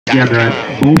Yeah, they're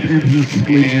at both entrances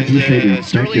leading into the stadium.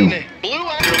 Thank you. Blue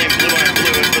on blue.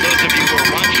 And for those of you who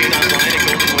are watching online at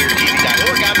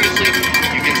goldenwarriortv.org, obviously,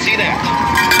 you can see that.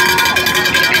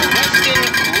 It's going to be Weston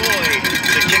Roy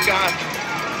to kick off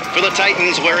for the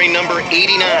Titans wearing number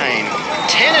 89.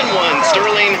 10-1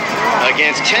 Sterling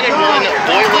against 10-1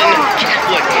 Boylan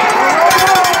Catholic.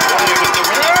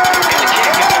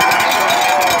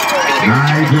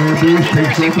 Nigel Bruce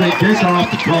takes the opening kickoff.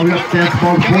 Probably up stands the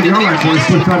ball to 40-yard line. So he's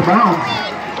pushed out of bounds.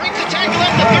 Brings the tackle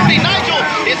at the 30. Nigel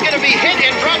is going to be hit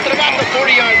and dropped at about the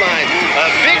 40-yard line. A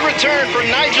big return from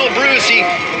Nigel Bruce. He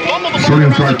fumbled the ball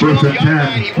around the 12-yard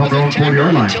line. He wasn't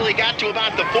tackled until he got to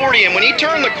about the 40. And when he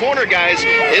turned the corner, guys,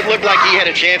 it looked like he had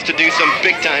a chance to do some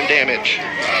big-time damage.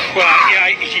 Well,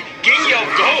 yeah, Ging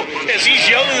yelled go as he's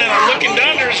yelling and I'm looking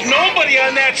down. There's nobody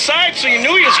on that side, so you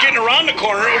knew he was getting around the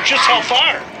corner. It was just how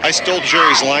far. I stole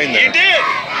Jerry's line there. You did.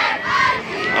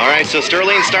 All right, so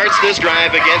Sterling starts this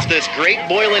drive against this great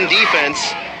Boylan defense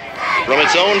from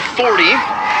its own 40.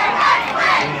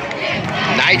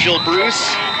 Nigel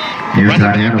Bruce. Here's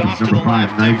that handoff, number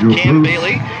 5, Nigel Cam Bruce.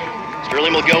 Bailey.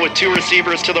 Sterling will go with 2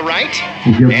 receivers to the right.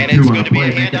 And it's going to be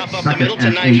a handoff up the middle to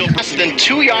Nigel. Less than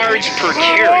 2 yards per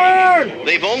carry.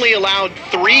 They've only allowed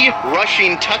 3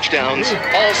 rushing touchdowns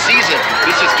all season.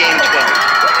 This is game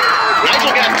 12.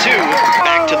 Nigel got 2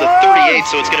 back to the 38,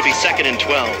 so it's going to be 2nd and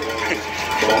 12.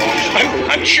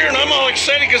 I'm cheering. I'm all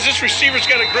excited because this receiver's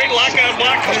got a great lock-on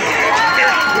block.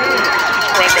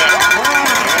 Right back.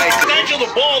 Nigel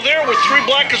the ball there with 3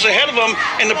 blockers ahead of him,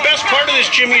 and the best part of this,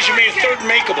 Jimmy, is you made 3rd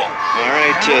makeable. All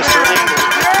right, Sterling.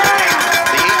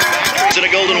 The H-back and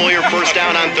a Golden Warrior first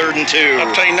down on 3rd and 2.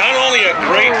 I'll tell you, not only a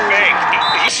great fake,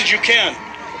 he said you can.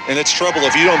 And it's trouble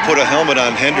if you don't put a helmet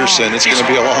on Henderson. It's going to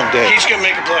be a long day. He's going to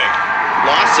make a play.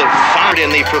 Loss of 5 in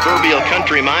the proverbial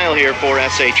country mile here for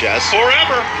SHS.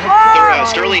 Forever.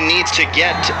 Sterling needs to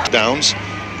get downs.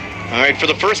 All right, for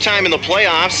the first time in the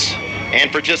playoffs, and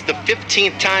for just the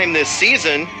 15th time this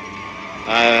season,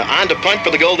 on to punt for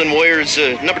the Golden Warriors,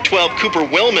 number 12, Cooper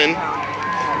Willman.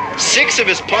 6 of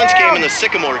his punts came in the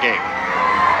Sycamore game.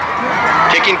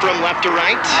 Kicking from left to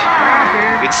right.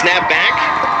 Good snap back,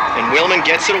 and Willman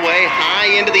gets it away high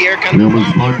into the air. Kind of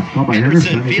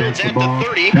Henderson fields at the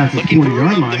 30, looking for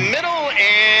room up the middle,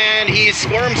 and he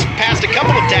squirms past a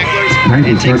couple of tacklers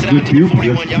and takes it out to the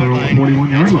 41-yard line.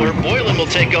 That's where Boylan will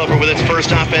take over with its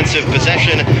first offensive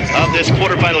possession of this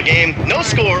quarterfinal game. No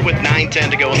score with 9:10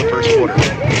 to go in the first quarter.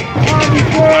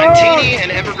 Montini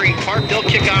and Evergreen Park, they'll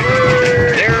kick off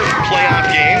their playoff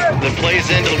game that plays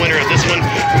into the winner of this one.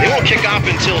 They won't kick off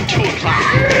until 2 o'clock.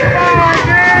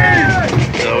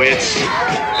 So it's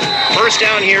first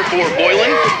down here for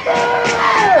Boylan.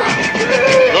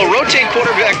 They'll rotate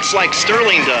quarterbacks like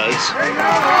Sterling does.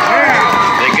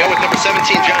 They go with number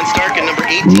 17, John Stark, and number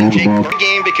 18, Jake Burke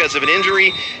game because of an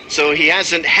injury. So he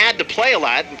hasn't had to play a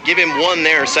lot. Give him 1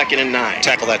 there, 2nd and 9.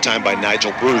 Tackle that time by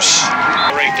Nigel Bruce.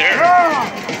 Right there.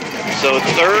 So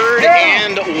 3rd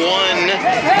and 1 for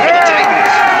the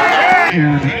Titans.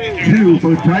 And 2 for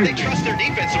the Titans. They trust their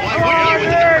defense, so why wouldn't you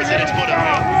with the numbers that it's put on?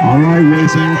 All right,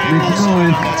 Wilson, make some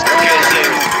noise. Because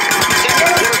second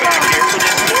quarterback here for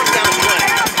this 4th down play.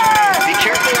 Be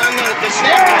careful on the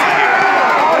snap count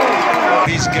here.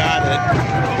 He's got it.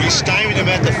 We stymied him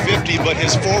at the 50, but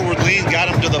his forward lean got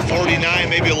him to the 49,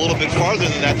 maybe a little bit farther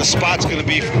than that. The spot's going to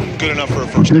be good enough for a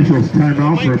first down.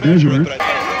 Timeout for a measure.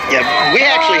 Yeah, we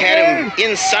actually had him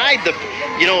inside the,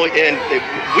 and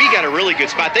we got a really good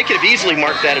spot. They could have easily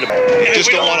marked that at a... You just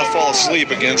don't want to fall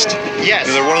asleep against... Yes.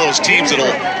 They're one of those teams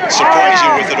that'll surprise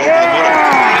you with it over the middle.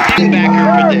 Linebacker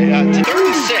for the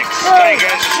 3rd and 6. Hey,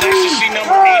 guys, it's nice to see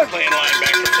number 8 playing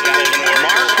linebacker for the Golden Warriors.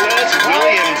 Marquez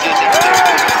Williams is out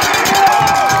there.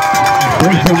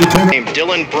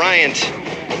 Dylan Bryant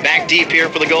back deep here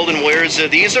for the Golden Warriors.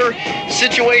 These are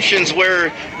situations where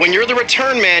when you're the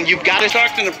return man, you've got to...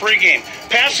 Talked in the pregame.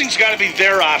 Passing's got to be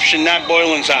their option, not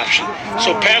Boylan's option.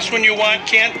 So pass when you want,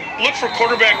 Kent. Look for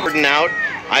quarterback. Out.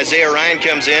 Isaiah Ryan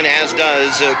comes in, as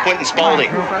does Quentin Spalding.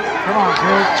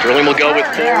 Sterling will go with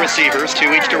 4 receivers,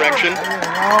 2 each direction.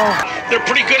 They're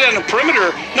pretty good on the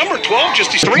perimeter. Number 12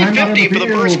 just... 3:50 for the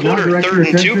first quarter,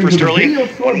 3rd and 2 for Sterling.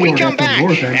 When we come back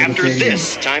after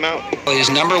this timeout. Is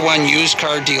number 1 used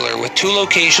car dealer with 2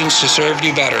 locations to serve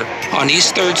you better on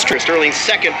East 3rd Street. Sterling's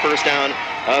 2nd first down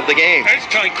of the game. I was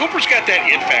telling you, Cooper's got that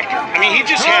it factor. I mean, he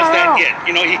just has that it.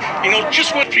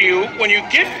 Just what for you, when you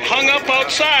get hung up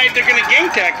outside, they're going to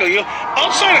gang tackle you.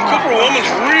 Outside of Cooper, Woman's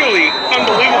really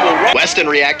unbelievable. Weston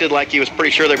reacted like he was pretty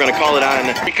sure they're going to call it on.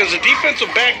 Because the defensive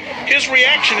back, his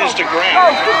reaction is to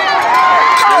grab.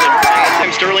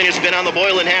 Sterling has been on the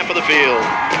Boylan half of the field.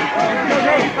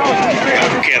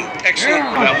 Again, excellent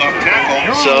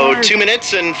tackle. So 2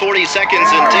 minutes and 40 seconds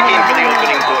and ticking for the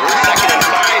opening quarter. 2nd and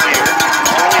 5 here.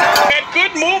 Had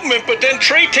good movement, but then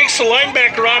Trey takes the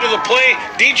linebacker out of the play.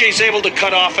 DJ's able to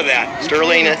cut off of that.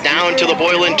 Sterling down to the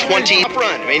Boylan 20 up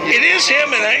run. I mean, It is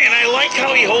him, and I like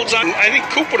how he holds on. I think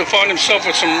Coop would have found himself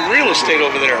with some real estate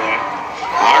over there.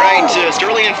 all right,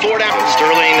 Sterling and 4 down.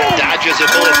 Sterling dodges a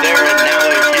bullet there, and now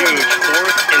a huge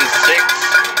 4th and 6.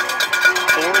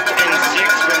 4th and 6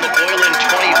 from the Boylan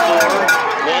 24.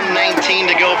 1:19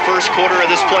 to go, first quarter of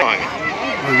this play.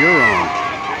 Oh, you're wrong.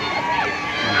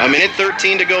 A minute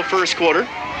 13 to go, first quarter.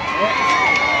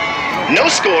 No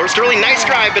score. Sterling, nice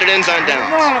drive, but it ends on downs.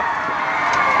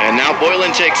 And now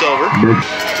Boylan takes over.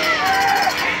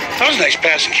 That was a nice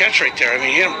pass and catch right there. I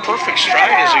mean, he had a perfect stride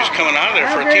as he was coming out of there.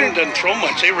 For a team that doesn't throw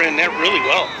much, they ran that really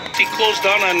well. He closed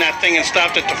down on that thing and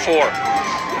stopped it to 4.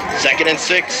 2nd and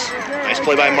 6. Nice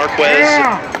play by Marquez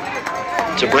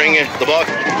to bring the ball.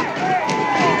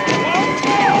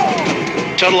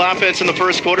 Total offense in the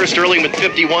first quarter. Sterling with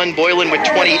 51, Boylan with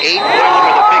 28. Boylan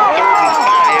with a big 3rd and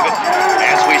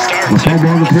 5 as we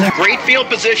start. Great field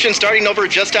position starting over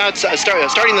just outside,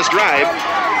 starting this drive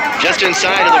just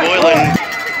inside of the Boylan.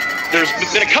 There's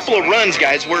been a couple of runs,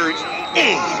 guys, where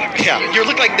you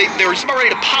look like they were about ready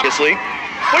to pop. Obviously.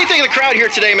 What do you think of the crowd here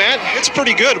today, Matt? It's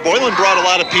pretty good. Boylan brought a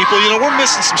lot of people. You know, we're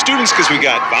missing some students because we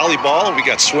got volleyball, we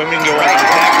got swimming going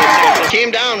on.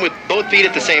 Came down with both feet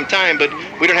at the same time, but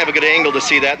we don't have a good angle to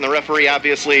see that. And the referee,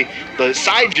 obviously, the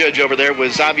side judge over there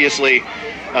was obviously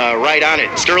right on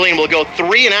it. Sterling will go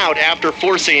 3 and out after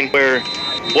forcing where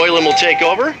Boylan will take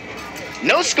over.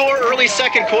 No score early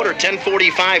second quarter,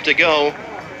 10:45 to go.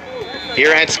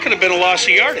 Here at Could have been a loss of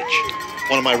yardage.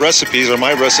 One of my recipes, or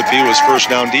my recipe, was first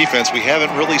down defense. We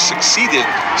haven't really succeeded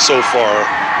so far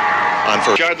on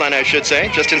first yard line, I should say.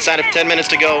 Just inside of 10 minutes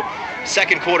to go.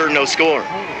 Second quarter, no score.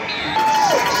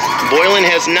 Boylan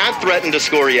has not threatened to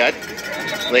score yet.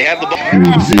 They have the ball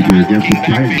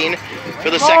for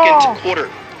the second quarter.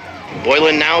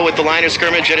 Boylan now with the line of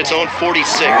scrimmage at its own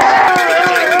 46 for the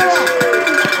Titans.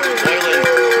 Boylan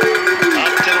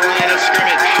up to the line of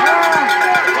scrimmage.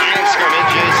 Line of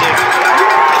scrimmage is a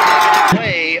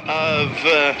play of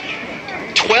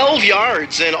 12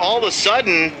 yards, and all of a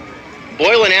sudden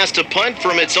Boylan has to punt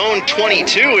from its own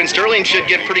 22, and Sterling should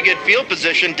get pretty good field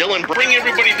position. Dylan Bring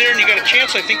everybody there, and you got a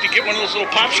chance, I think, to get one of those little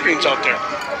pop screens out there.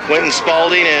 Quentin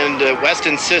Spalding and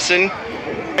Weston Sisson.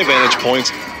 vantage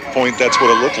point, that's what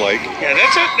it looked like. Yeah,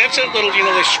 that's a little,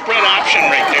 they spread option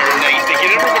right there, and they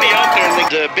get everybody out there.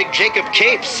 And Big Jacob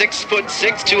Cape, 6'6",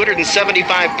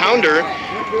 275-pounder,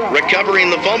 recovering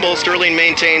the fumble. Sterling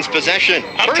maintains possession.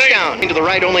 First down into the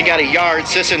right, only got a yard.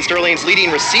 Sisson, Sterling's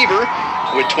leading receiver,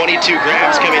 with 22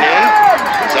 grabs coming in.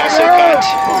 He's also caught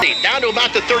down to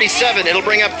about the 37. It'll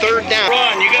bring up third down.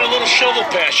 Ron, you got a little shovel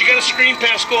pass. You got a screen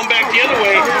pass going back the other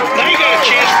way. Now you got a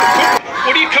chance for Cooper.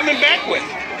 What are you coming back with?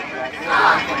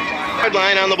 Hard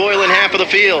line on the Boylan half of the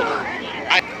field.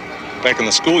 Back in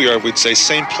the schoolyard, we'd say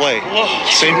same play. Whoa.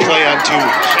 Same play on 2.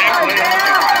 Same play.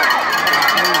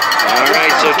 All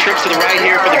right, so trips to the right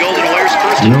here for the Golden Warriors.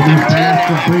 First and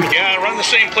 15. Yeah, run the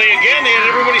same play again. They had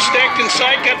everybody stacked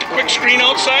inside, got the quick screen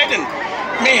outside, and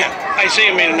man,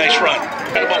 Isaiah made a nice run.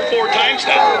 Got about 4 times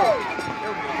now.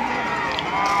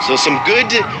 So some good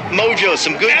mojo,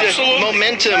 some good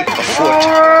momentum. Afoot.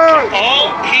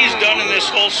 All he's done in this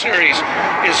whole series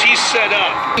is he's set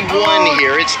up. One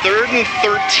here, it's 3rd and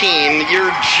 13.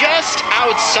 You're just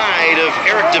outside of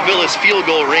Eric DeVilla's field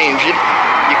goal range. You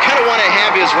kind of want to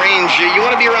have his range. You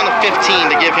want to be around the 15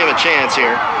 to give him a chance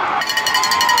here.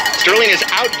 Sterling has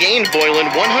outgained Boylan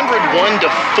 101 to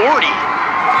 40,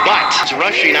 but he's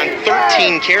rushing on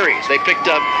 13 carries. They picked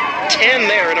up 10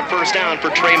 there and a first down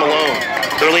for Trey Malone.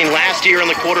 Sterling last year in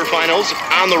the quarterfinals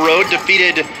on the road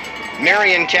defeated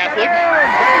Marion Central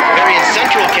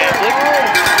Catholic.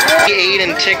 8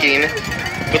 and ticking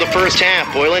for the first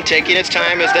half. Boylan taking its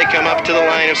time as they come up to the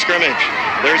line of scrimmage.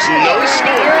 There's no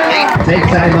score. Take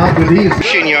time out with these.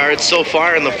 Rushing yards so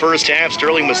far in the first half.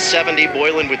 Sterling with 70,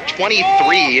 Boylan with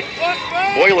 23.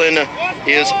 Boylan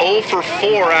is 0 for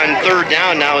 4 on third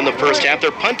down now in the first half. They're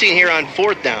punting here on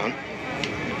fourth down.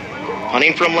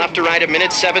 Punting from left to right, a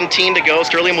minute 17 to go.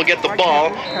 Sterling will get the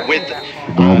ball with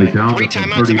 3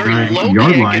 timeouts, a very low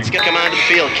kick. It's going to come onto the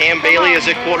field. Cam Bailey is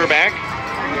at quarterback.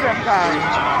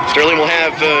 Sterling will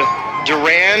have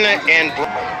Duran and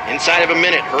inside of a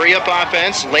minute. Hurry up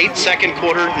offense. Late second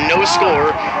quarter, no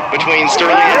score between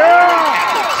Sterling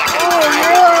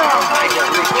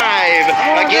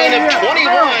and a gain of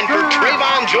 21 for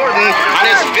Trayvon Jordan on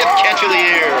his 5th catch of the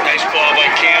year. Nice ball by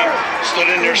Cam. Stood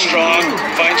in there strong.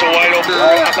 Finds a wide over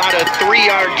about a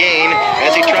 3-yard gain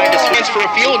as he tried to chance for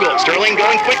a field goal. Sterling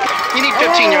going quick. You need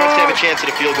 15 yards to have a chance at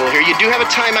a field goal here. You do have a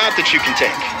timeout that you can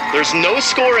take. There's no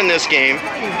score in this game.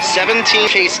 17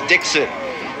 Chase Dixon.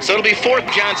 So it'll be 4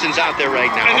 Johnsons out there right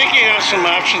now. I think he has some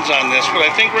options on this, but I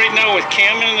think right now with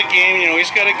Cam in the game, you know, he's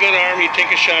got a good arm. You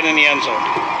take a shot in the end zone.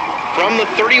 From the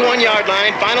 31-yard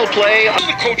line, final play. This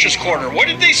is the coach's corner. What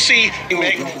did they see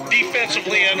make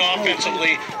defensively and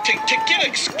offensively to get a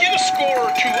score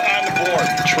or two on the board?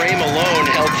 Trey Malone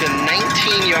held to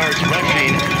 19 yards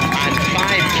rushing on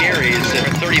 5 carries in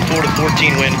a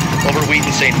 34-14 win over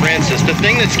Wheaton St. Francis. The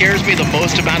thing that scares me the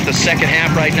most about the second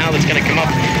half right now that's going to come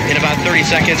up in about 30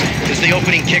 seconds is the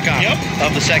opening kickoff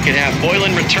of the second half.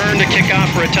 Boylan returned a kickoff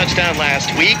for a touchdown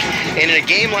last week, and in a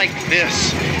game like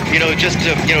this,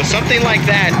 something like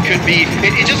that could be,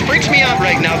 it just freaks me out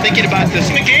right now thinking about this.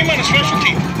 In a game on a special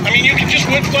team. I mean, you can just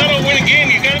flat out win a game.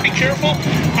 You got to be careful.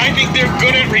 I think they're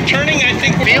good at returning. I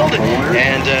think field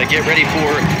and get ready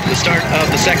for the start of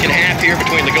the second half here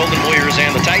between the Golden Warriors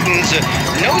and the Titans.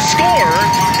 No score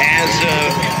as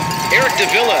Eric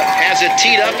Davila has it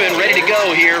teed up and ready to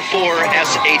go here for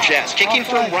SHS. Kicking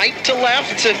from right to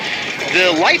left.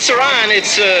 The lights are on.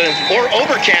 It's more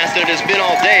overcast than it has been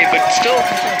all day, but still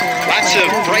lots of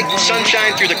bright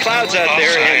sunshine through the clouds out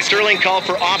there. And Sterling called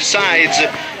for offsides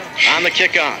on the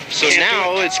kickoff. So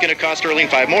now it's going to cost Sterling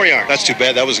 5 more yards. That's too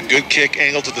bad. That was a good kick,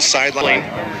 angled to the sideline.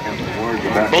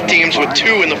 Both teams with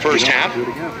 2 in the first half.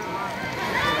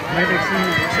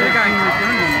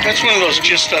 That's one of those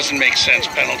just doesn't make sense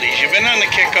penalties. You've been on the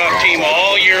kickoff team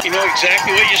all year. You know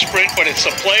exactly what you sprint, but it's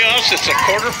the playoffs, it's the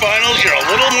quarterfinals. You're a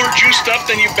little more juiced up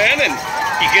than you've been, and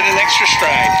you get an extra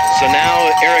stride. So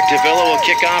now Eric Davila will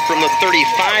kick off from the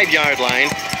 35-yard line.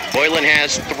 Boylan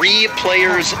has 3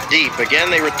 players deep.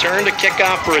 Again, they returned a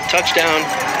kickoff for a touchdown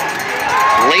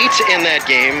late in that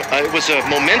game. It was a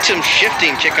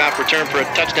momentum-shifting kickoff return for a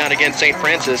touchdown against St.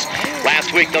 Francis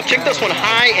last week. They'll kick this one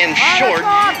high and short.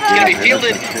 It's going to be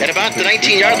fielded at about the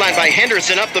 19-yard line by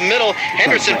Henderson up the middle.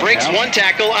 Henderson breaks 1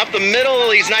 tackle up the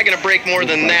middle. He's not going to break more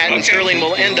than that, and Sterling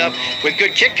will end up with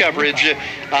good kick coverage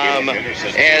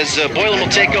as Boylan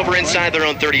will take over inside their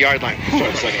own 30-yard line.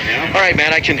 All right, man,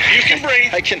 You can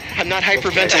breathe. I'm not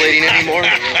hyperventilating anymore.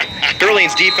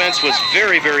 Sterling's defense was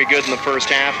very, very good in the first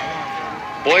half.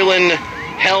 Boylan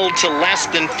held to less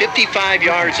than 55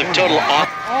 yards of total off.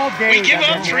 We give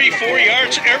up 3-4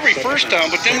 yards every first down,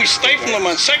 but then we stifle them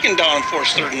on second down and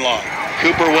force 3rd and long.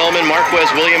 Cooper Wellman, Marquez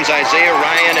Williams, Isaiah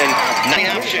Ryan, and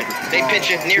 9 option. They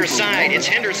pitch it near side. It's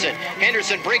Henderson.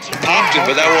 Henderson breaks. Popped him,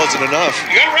 but that wasn't enough.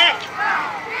 You got wrapped.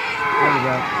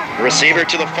 Receiver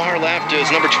to the far left is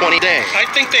number 20 Day. I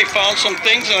think they found some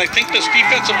things, and I think this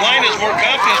defensive line has more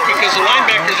confidence because the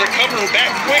linebackers are covering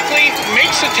back quickly,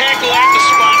 makes the tackle at the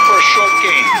spot for a short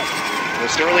gain.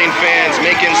 The Sterling fans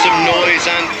making some noise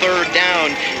on 3rd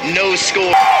down. No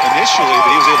score. Initially, but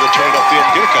he was able to turn it upfield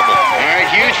and get a couple. All right,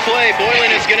 huge play.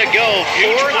 Boylan is going to go.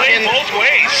 Fourth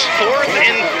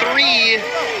and 3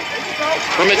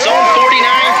 from its own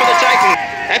 49 for the Titans.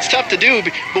 That's tough to do,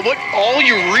 but what all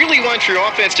you really want your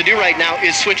offense to do right now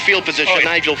is switch field position.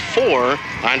 Nigel 4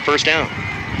 on 1st down.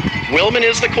 Willman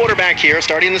is the quarterback here,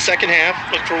 starting the second half.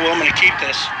 Look for Willman to keep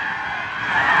this.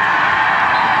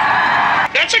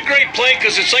 That's a great play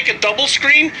because it's like a double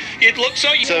screen. It looks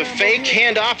like it's a fake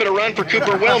handoff and a run for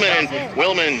Cooper Willman, and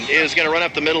Willman is going to run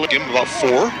up the middle. Give him about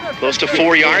 4. Close to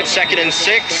 4 yards, 2nd and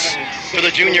 6 for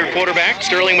the junior quarterback.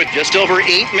 Sterling with just over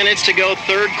 8 minutes to go,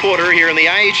 3rd quarter here in the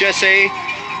IHSA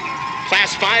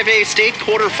Class 5A state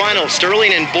quarterfinal.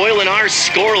 Sterling and Boylan are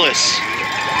scoreless.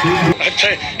 I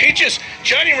tell you,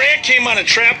 Johnny Rand came on a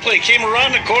trap play, came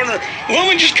around the corner.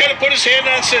 Willman just kind of put his hand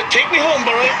on and said, "Take me home,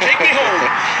 boy, take me home."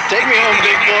 Take me home,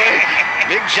 big boy.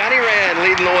 Big Johnny Rand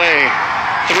leading the way.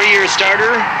 3-year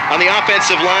starter on the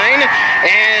offensive line.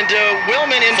 And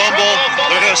Willman in fumble.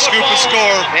 They're going to scoop and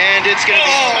score. And it's going to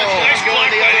be going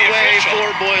the other way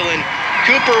for Boylan.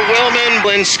 Cooper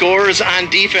Willman scores on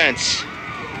defense.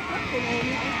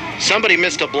 Somebody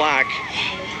missed a block.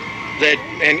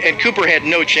 And Cooper had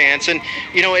no chance. And,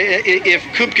 you know, if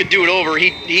Coop could do it over,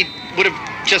 he would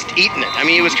have just eaten it. I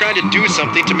mean, he was trying to do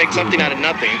something to make something out of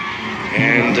nothing.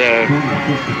 And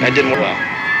that didn't work well.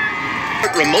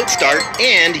 Remote start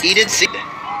and heated seat.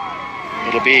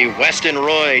 It'll be Weston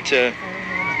Roy to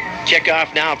kick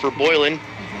off now for Boylan.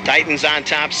 Titans on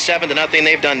top 7-0.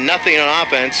 They've done nothing on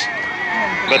offense,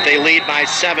 but they lead by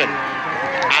 7.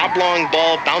 Oblong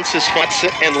ball bounces lots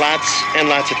and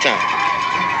lots of time.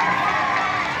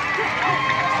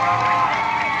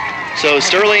 So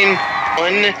Sterling,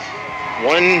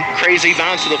 one crazy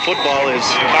bounce of the football is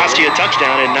cost you a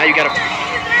touchdown, and now you got a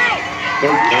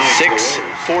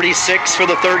 6-4 5:46 for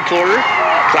the third quarter.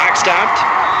 Clock stopped.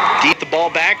 Deep the ball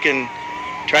back and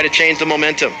try to change the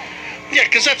momentum. Yeah,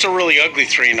 because that's a really ugly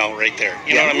 3-and-out right there.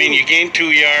 You know what I mean? You gain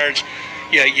 2 yards,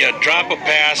 you drop a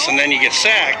pass, and then you get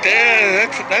sacked.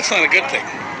 That's not a good thing.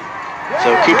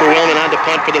 So Cooper Willman on to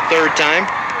punt for the third time.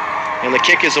 And the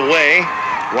kick is away.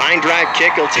 Line drive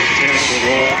kick.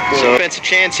 So offensive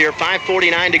chance here.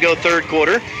 5:49 to go third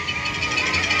quarter.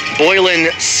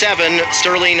 Boylan 7,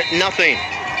 Sterling nothing.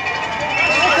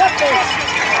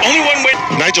 Only one way.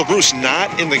 Nigel Bruce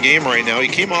not in the game right now. He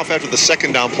came off after the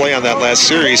second down play on that last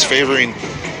series, favoring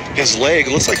his leg.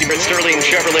 Looks like he made Sterling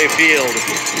Chevrolet Field.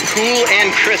 Cool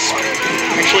and crisp.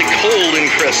 Actually cold and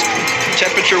crisp.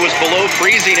 Temperature was below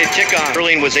freezing at kickoff.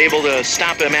 Sterling was able to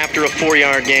stop him after a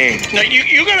 4-yard gain. Now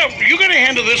you gotta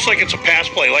handle this like it's a pass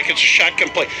play, like it's a shotgun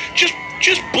play. Just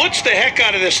blitz the heck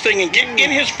out of this thing and get in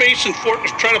his face and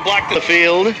try to block the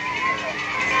field.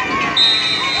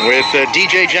 With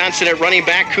DJ Johnson at running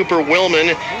back, Cooper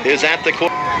Willman is at the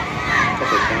court.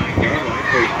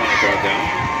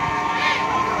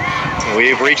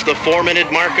 We've reached the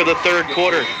 4-minute mark of the third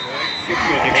quarter.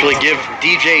 Actually give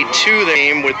DJ 2 the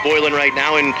game with Boylan right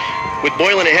now, and with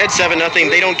Boylan ahead 7-0,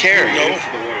 they don't care.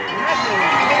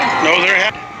 No, they're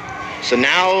happy. So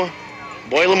now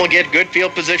Boylan will get good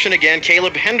field position again.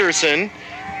 Caleb Henderson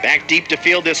back deep to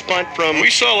field this punt from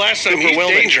we saw last time. He's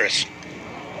dangerous.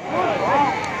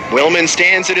 Willman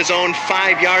stands at his own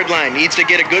 5-yard line. Needs to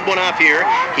get a good one off here.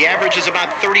 He averages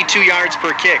about 32 yards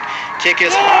per kick. Kick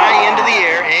is high into the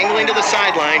air, angling to the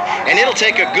sideline, and it'll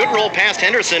take a good roll past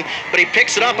Henderson, but he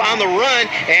picks it up on the run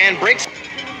and breaks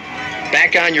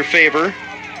back on your favor.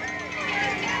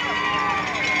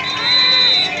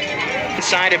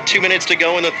 Inside of 2 minutes to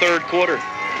go in the third quarter.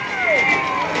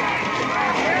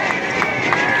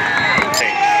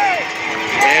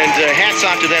 And hats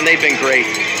off to them. They've been great.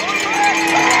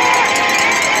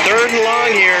 Third and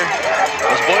long here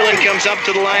as Boylan comes up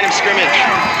to the line of scrimmage.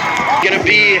 Going to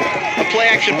be a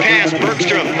play-action pass.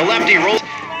 Bergstrom, the lefty, rolls,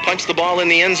 punch the ball in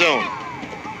the end zone.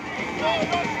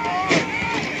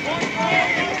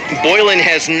 Boylan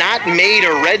has not made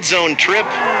a red zone trip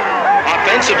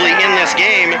offensively in this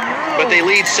game, but they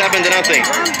lead 7-0.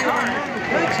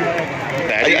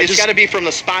 It's got to be from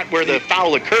the spot where the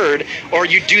foul occurred, or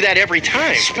you do that every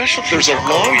time. Special there's a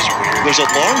long.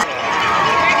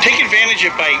 Take advantage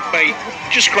of it by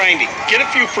just grinding. Get a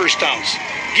few first downs.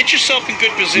 Get yourself in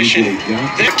good position.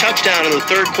 Their touchdown in the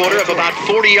third quarter of about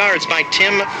 40 yards by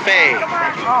Tim Fay.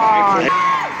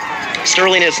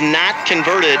 Sterling has not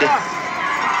converted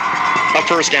a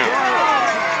first down.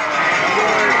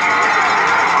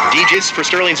 DJs for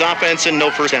Sterling's offense and no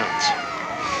first downs.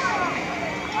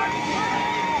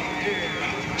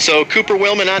 So Cooper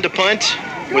Willman on to punt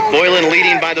with Boylan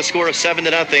leading by the score of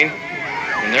 7-0.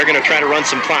 And they're going to try to run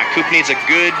some clock. Coop needs a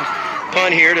good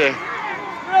punt here to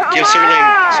give Sterling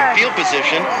some field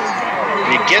position. And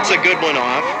he gets a good one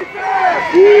off.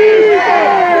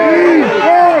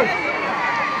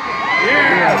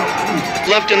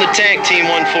 Left in the tank, team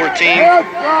 114.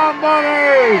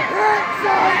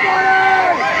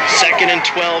 2nd and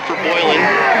 12 for Boylan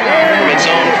from its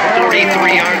own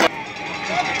 43-yard line.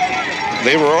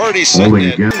 They were already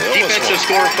sitting at defensive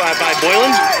score by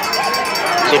Boylan.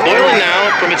 So Boylan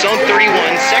now from its own 31,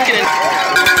 2nd and...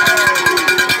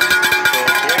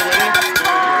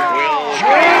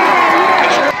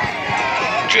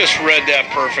 Just read that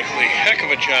perfectly. Heck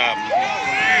of a job.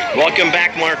 Welcome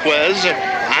back, Marquez.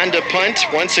 On to punt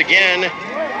once again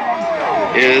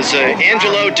is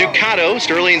Angelo Ducato.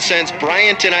 Sterling sends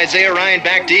Bryant and Isaiah Ryan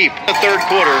back deep. The third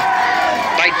quarter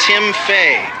by Tim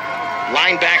Fay,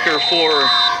 linebacker for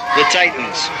the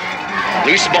Titans.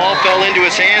 Loose ball fell into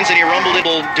his hands and he rumbled it,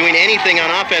 doing anything on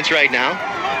offense right now.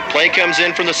 Play comes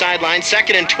in from the sideline,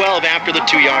 2nd and 12 after the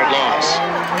 2-yard loss.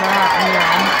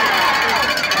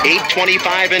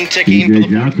 8:25 and ticking for the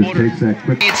fourth quarter.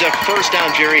 Needs a first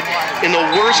down, Jerry, in the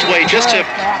worst way, just to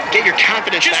get your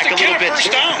confidence back a little bit. Just to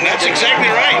get a first down, that's exactly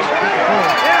right.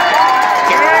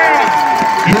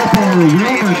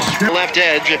 Left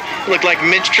edge, looked like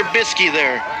Mitch Trubisky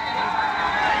there.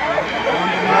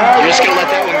 You're just going to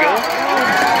let that one go?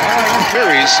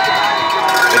 Carries.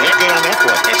 They're not good on that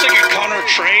play. It's like a counter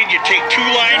trade. You take 2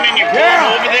 linemen, you pull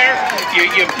them over there.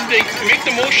 They make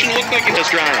the motion look like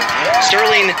this drive.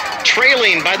 Sterling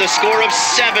trailing by the score of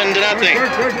 7-0. Be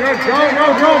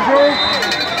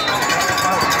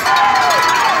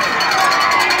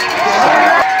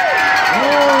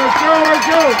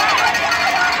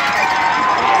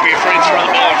afraid to throw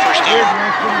the ball first down.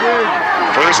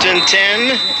 1st and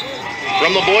 10.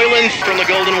 From the Boylan, from the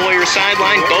Golden Warriors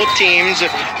sideline, both teams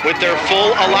with their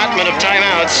full allotment of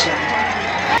timeouts.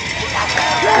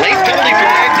 Late penalty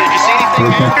flag. Did you see anything?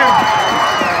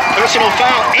 Personal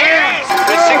foul. And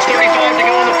with 6:35 to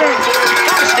go in the fourth quarter,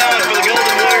 first down for the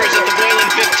Golden Warriors at the Boylan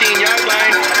 15-yard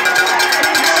line.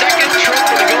 Second trip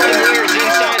for the Golden Warriors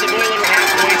inside the Boylan half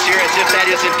points here, as if that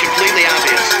isn't completely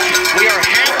obvious. We are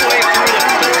halfway through the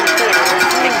fourth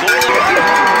quarter with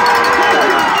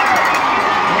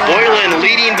Boylan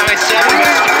leading by 7 with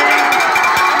Sterling.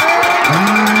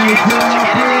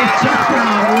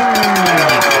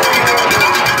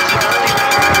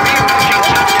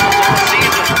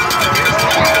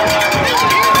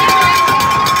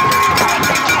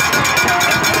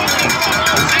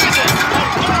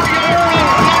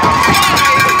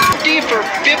 For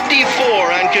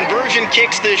 54 on conversion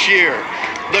kicks this year.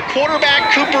 The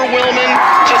quarterback, Cooper Willman,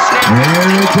 to snap.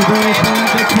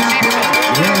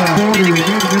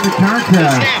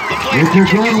 It's your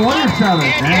Golden Warriors 7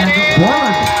 and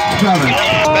Boylan 7.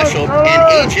 Special and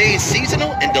AJ's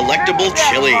seasonal and delectable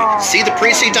chili. See the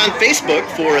precinct on Facebook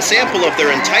for a sample of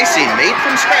their enticing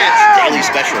made-from-scratch daily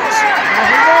specials.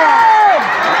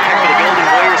 For the Golden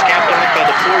Warriors, capped off by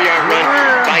the 4-yard run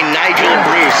by Nigel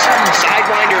Bruce.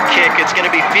 Sidewinder kick. It's going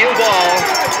to be field ball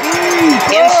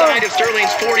inside of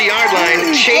Sterling's 40-yard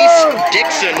line. Chase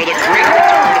Dixon with a great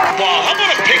return to the ball. How about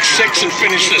a pick six and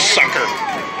finish this sucker?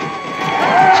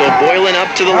 So Boylan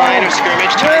up to the line of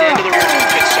scrimmage, tight into the rear.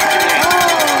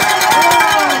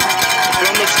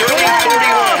 From the Sterling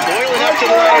 41, Boylan up to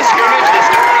the line of scrimmage. The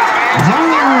Sterling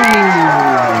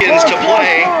begins to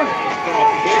play.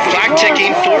 Clock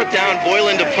ticking, 4th down,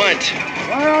 Boylan to punt.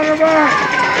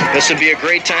 This would be a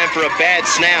great time for a bad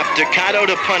snap. Ducato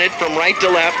to punt it from right to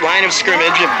left. Line of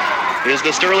scrimmage is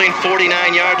the Sterling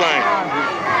 49-yard line.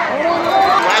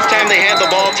 Last time they had the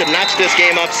ball to notch this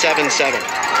game up 7-7.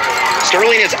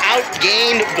 Sterling has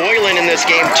outgained Boylan in this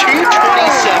game 227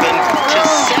 to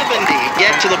 70.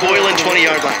 Get to the Boylan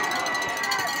 20-yard line.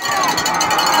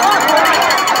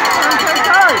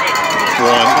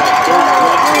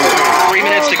 3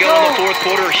 minutes to go in the fourth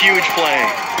quarter. Huge play.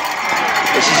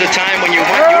 This is a time when you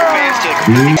want your fans to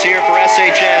here for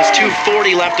SHS.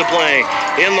 2:40 left to play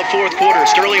in the fourth quarter.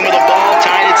 Sterling with a ball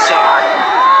tied at 7.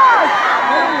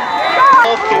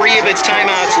 All 3 of its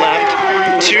timeouts left.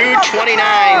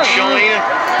 2:29 showing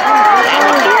on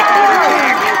the fourth quarter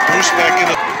clock. Bruce back in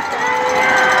the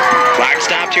Clock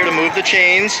stopped here to move the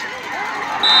chains.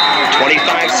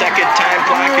 25-second time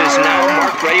clock is now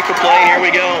marked ready for play. Here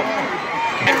we go.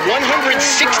 And 169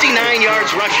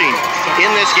 yards rushing in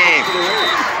this game.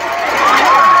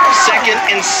 2nd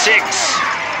and 6.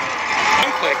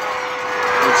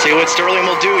 Let's see what Sterling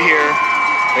will do here.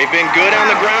 They've been good on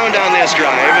the ground on this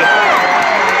drive.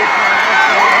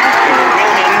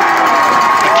 Willman,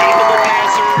 a capable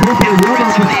passer.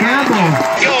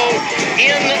 Go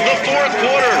in the fourth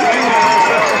quarter.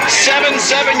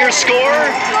 7-7 your score.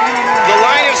 The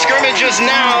line of scrimmage is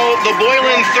now the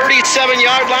Boylan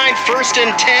 37-yard line, 1st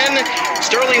and 10.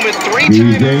 Sterling with 3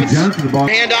 timeouts.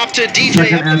 Hand off to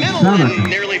DJ up the middle and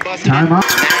nearly busted it. Now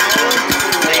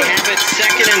they have it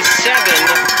 2nd and 7.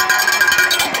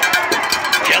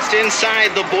 Just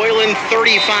inside the Boylan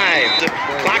 35. The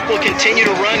clock will continue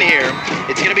to run here.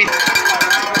 It's going to be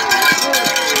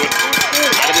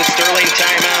out of the Sterling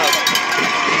timeout.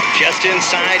 Just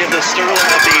inside of the Sterling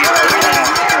of the Boylan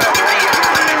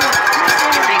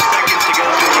 30 seconds to go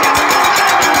through.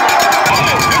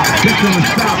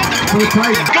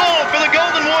 Goal for the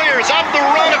Golden Warriors off the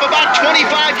run of about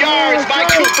 25 yards by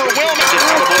Cooper Willman.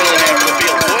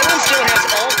 Boylan still has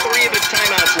all 3 of its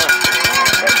timeouts left.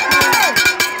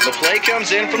 The play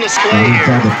comes in from the play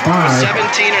here.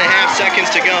 17.5 seconds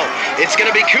to go. It's going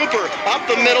to be Cooper up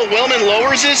the middle. Willman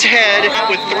lowers his head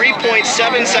with 3.7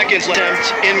 seconds left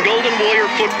in Golden Warrior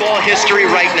football history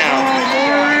right now.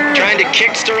 Trying to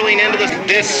kick Sterling into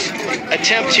this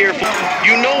attempt here.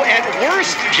 You know, at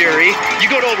worst, Jerry,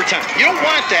 you go to overtime. You don't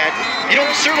want that.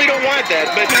 Certainly don't want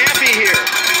that, but happy here.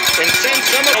 And send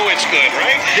some of it's good,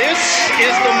 right? This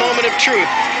is the moment of truth.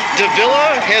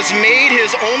 Davila has made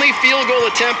his only field goal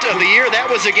attempt of the year.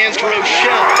 That was against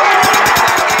Rochelle.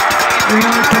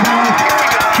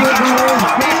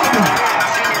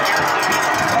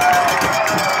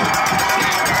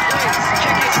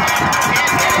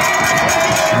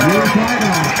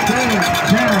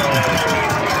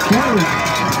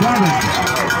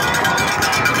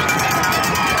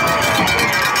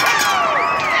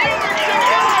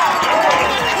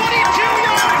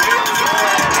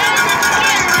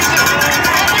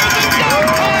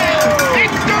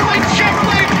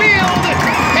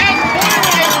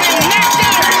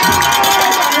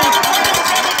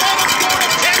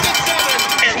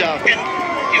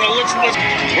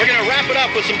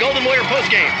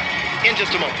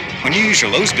 just a moment. When you use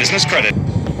your Lowe's Business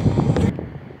Credit.